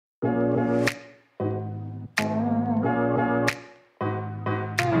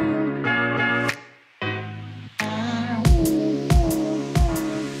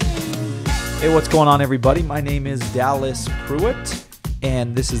Hey, what's going on, everybody? My name is Dallas Pruitt,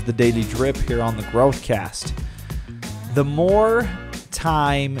 and this is the Daily Drip here on the Growthcast. The more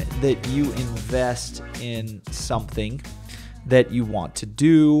time that you invest in something that you want to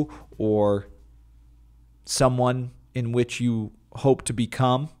do or someone in which you hope to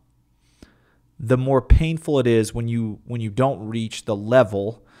become, the more painful it is when you don't reach the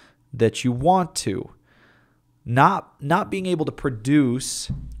level that you want to. Not being able to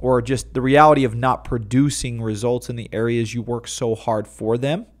produce, or just the reality of not producing results in the areas you work so hard for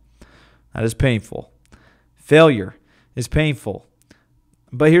them, that is painful. Failure is painful.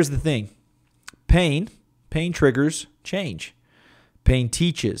 But here's the thing. Pain triggers change. Pain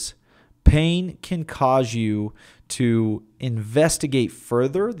teaches. Pain can cause you to investigate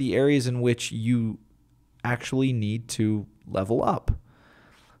further the areas in which you actually need to level up.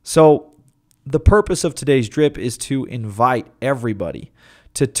 So the purpose of today's drip is to invite everybody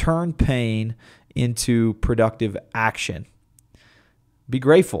to turn pain into productive action. Be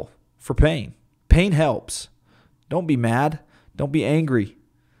grateful for pain. Pain helps. Don't be mad. Don't be angry.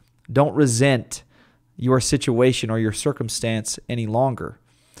 Don't resent your situation or your circumstance any longer.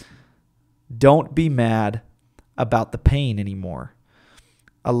 Don't be mad about the pain anymore.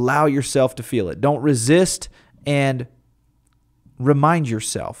 Allow yourself to feel it. Don't resist, and remind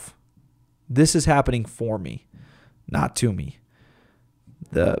yourself, this is happening for me, not to me.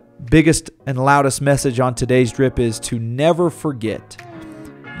 The biggest and loudest message on today's drip is to never forget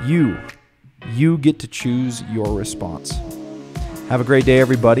you get to choose your response. Have a great day,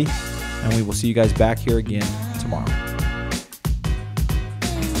 everybody, and we will see you guys back here again tomorrow.